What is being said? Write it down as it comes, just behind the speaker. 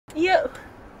Yep.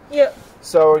 Yep.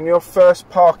 So on your first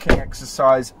parking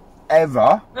exercise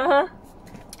ever, Uh-huh.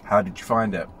 how did you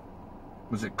find it?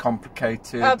 Was it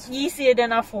complicated? Easier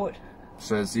than I thought.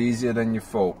 So it's easier than you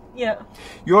thought. Yeah.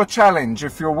 Your challenge,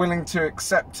 if you're willing to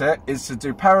accept it, is to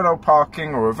do parallel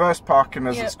parking or reverse parking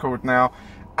as it's called now.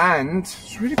 And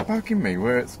it's really bugging me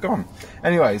where it's gone.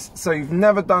 Anyways, so you've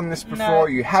never done this before. No.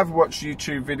 You have watched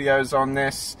YouTube videos on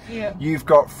this. Yeah. You've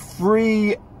got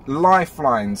 3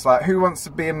 lifelines. Like, who wants to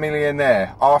be a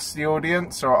millionaire? Ask the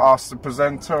audience or ask the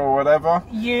presenter or whatever.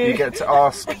 You get to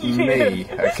ask me,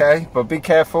 okay? But be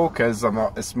careful, because I'm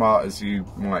not as smart as you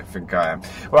might think I am.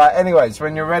 Right, anyways,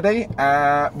 when you're ready,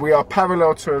 we are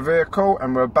parallel to a vehicle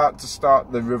and we're about to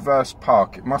start the reverse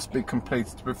park. It must be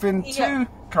completed within 2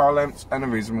 car lengths and a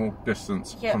reasonable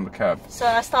distance from the curb. So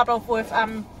I start off with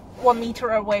 1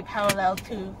 meter away parallel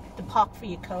to the parked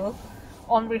vehicle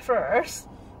on reverse.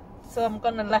 So I'm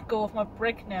gonna let go of my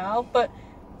brake now, but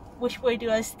which way do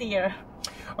I steer?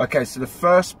 Okay, so the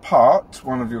first part,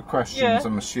 one of your questions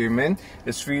I'm assuming,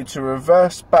 is for you to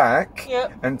reverse back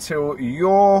until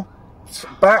your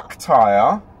back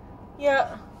tyre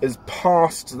is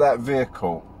past that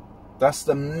vehicle. That's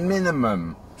the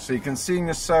minimum. So you can see in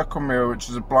your circle mirror, which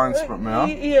is a blind spot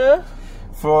mirror.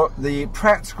 For the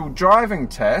practical driving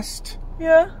test,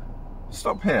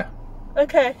 stop here.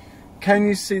 Okay. Can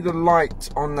you see the light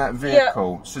on that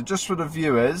vehicle? So just for the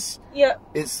viewers,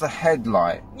 it's the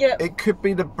headlight. It could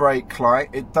be the brake light,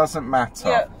 it doesn't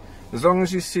matter. As long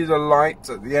as you see the light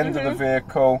at the end of the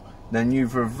vehicle, then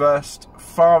you've reversed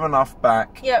far enough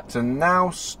back to now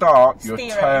start your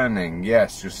turning.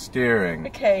 Yes, you're steering.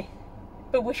 Okay.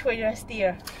 But which way do I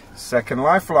steer? Second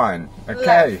lifeline.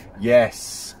 Okay. Left.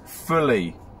 Yes.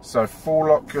 Fully. So full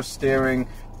lock your steering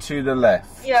to the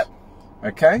left.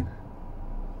 Okay?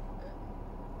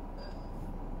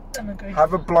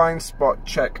 Have a blind spot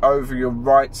check over your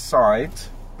right side,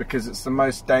 because it's the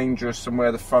most dangerous and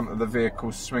where the front of the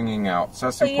vehicle's swinging out. So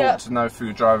that's important to know for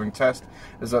your driving test,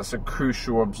 as that's a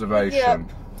crucial observation.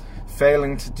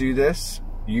 Failing to do this,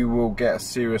 you will get a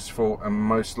serious fault and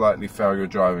most likely fail your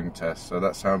driving test. So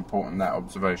that's how important that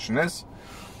observation is.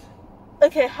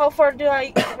 Okay, how far do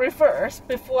I reverse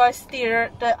before I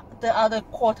steer the other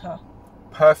quarter?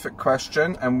 Perfect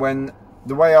question. And when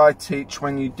the way I teach,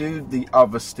 when you do the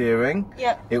other steering,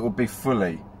 it will be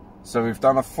fully. So we've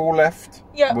done a full left,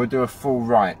 we'll do a full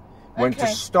right. When to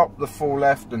stop the full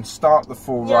left and start the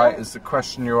full right is the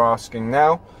question you're asking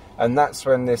now. And that's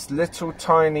when this little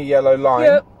tiny yellow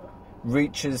line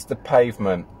reaches the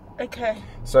pavement. Okay.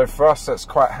 So for us that's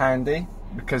quite handy,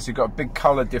 because you've got a big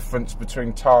colour difference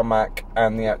between tarmac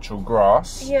and the actual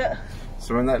grass.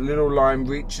 So when that little line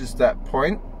reaches that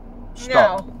point,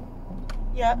 stop.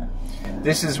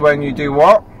 This is when you do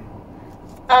what?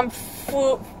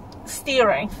 Full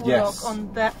steering, full lock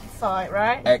on that side,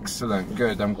 right? Excellent,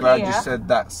 good. I'm glad you said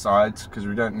that side, because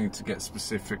we don't need to get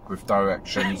specific with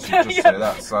directions. You just say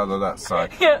that side or that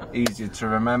side. Easier to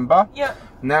remember.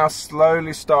 Now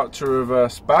slowly start to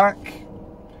reverse back.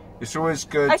 It's always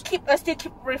good. I still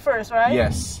keep reverse, right?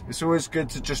 Yes. It's always good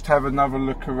to just have another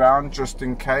look around, just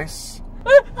in case.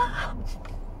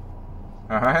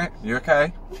 Alright, you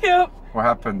okay? What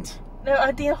happened? No,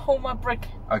 I didn't hold my brake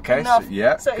enough.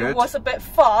 So good. It was a bit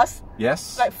fast.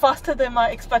 Yes. Like faster than my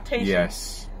expectation.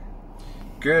 Yes.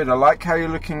 Good. I like how you're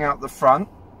looking out the front.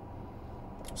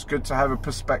 It's good to have a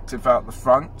perspective out the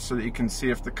front so that you can see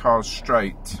if the car's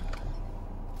straight.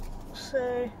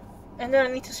 So, and then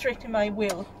I need to straighten my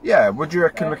wheel. Yeah, what do you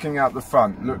reckon looking out the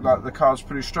front? Look like the car's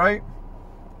pretty straight?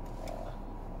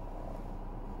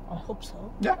 I hope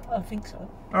so. Yeah. I think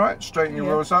so. Alright, straighten your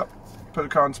wheels up. Put the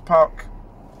car into park.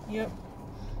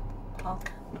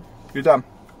 Park. You're done.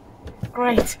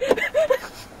 Great.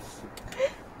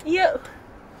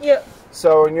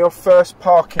 So on your first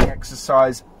parking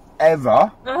exercise ever,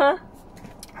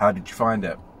 how did you find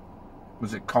it?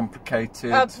 Was it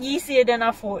complicated? Easier than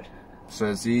I thought. So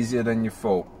it's easier than you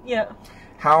thought?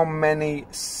 How many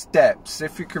steps,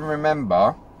 if you can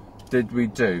remember, did we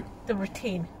do? The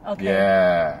routine. Okay.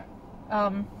 Yeah.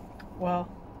 Well,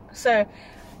 so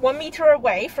 1 meter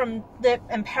away from the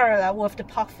and parallel with the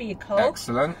parked vehicle.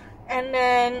 Excellent. And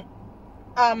then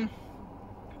on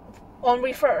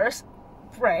reverse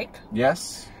brake.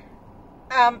 Yes.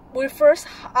 Reverse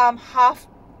half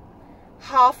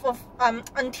of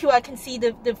until I can see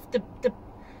the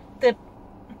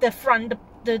front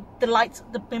the lights,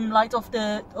 the beam light of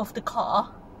the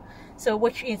car. So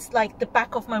which is like the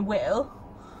back of my wheel,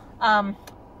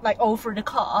 like over the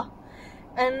car,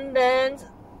 and then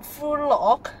full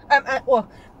lock, or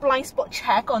blind spot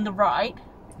check on the right.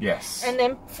 Yes. And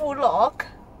then full lock,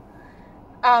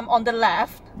 on the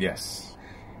left. Yes.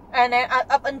 And then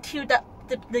up until that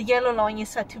the yellow line is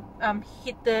set to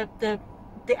hit the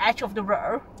edge of the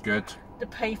road. Good. The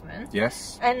pavement.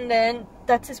 Yes. And then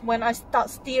that is when I start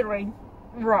steering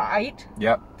right.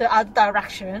 Yep. The other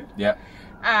direction. Yep.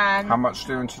 And how much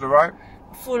steering to the right?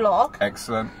 Full lock.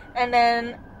 Excellent. And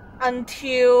then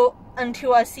until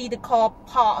I see the car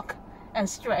park and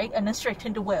straight, and then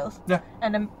straighten the wheels. Yeah.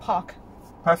 And then park.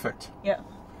 Perfect. Yeah.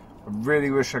 I really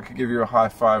wish I could give you a high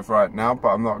five right now, but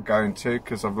I'm not going to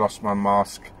because I've lost my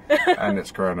mask and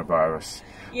it's coronavirus.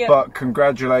 Yeah. But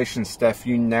congratulations, Steph,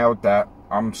 you nailed that.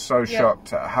 I'm so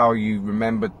shocked at how you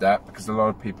remembered that, because a lot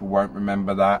of people won't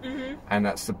remember that. And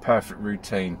that's the perfect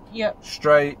routine. Yep.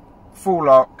 Straight, full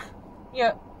lock.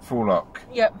 Yep. Full lock.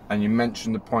 Yep. And you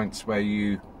mentioned the points where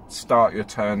you start your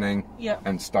turning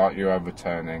and start your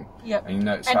overturning. Yep. And you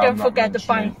notice and don't forget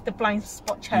the blind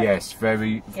spot check. Yes,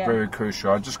 very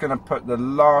crucial. I'm just going to put the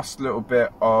last little bit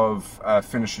of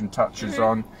finishing touches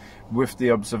on with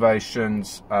the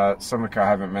observations. Something I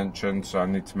haven't mentioned, so I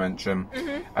need to mention.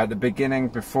 At the beginning,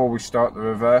 before we start the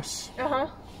reverse,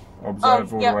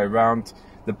 observe all the way around.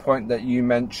 The point that you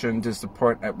mentioned is the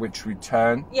point at which we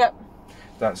turn. Yep.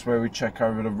 That's where we check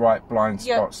over the right blind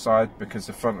spot side, because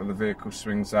the front of the vehicle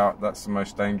swings out. That's the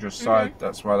most dangerous side.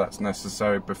 That's why that's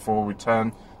necessary before we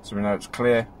turn. So we know it's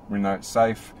clear, we know it's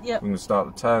safe. Yep. We're going to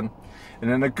start the turn.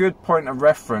 And then a good point of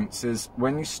reference is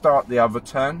when you start the other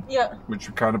turn, which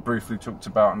we kind of briefly talked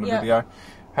about in the video,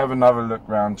 have another look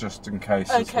round just in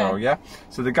case as well, yeah?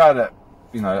 So the guy that,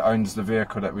 you know, owns the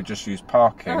vehicle that we just used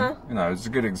parking, you know, it's a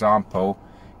good example.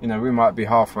 You know, we might be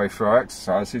halfway through our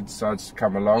exercise, he decides to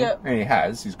come along, and he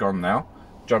has, he's gone now,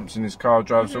 jumps in his car,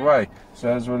 drives away.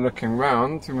 So as we're looking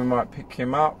round, we might pick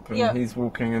him up, and he's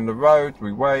walking in the road,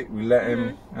 we wait, we let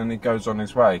him, and he goes on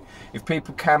his way. If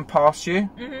people can pass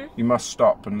you, you must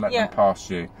stop and let them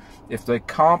pass you. If they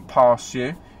can't pass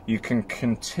you, you can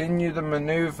continue the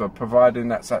manoeuvre, providing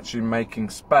that's actually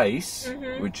making space,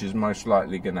 which is most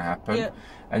likely going to happen.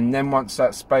 And then once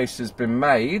that space has been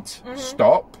made,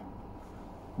 stop.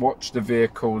 Watch the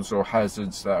vehicles or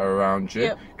hazards that are around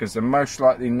you, because they're most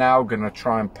likely now going to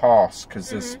try and pass because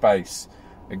there's space.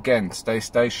 Again, stay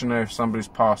stationary if somebody's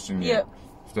passing you.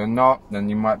 If they're not, then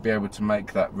you might be able to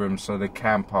make that room so they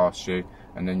can pass you,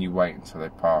 and then you wait until they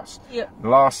pass.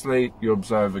 Lastly, you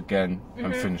observe again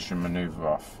and finish your manoeuvre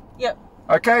off.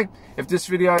 Okay, if this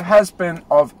video has been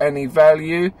of any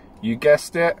value, you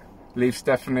guessed it, leave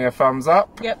Stephanie a thumbs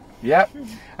up. It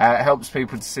helps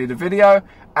people to see the video.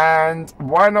 And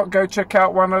why not go check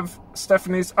out one of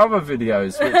Stephanie's other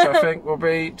videos, which I think will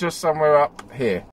be just somewhere up here.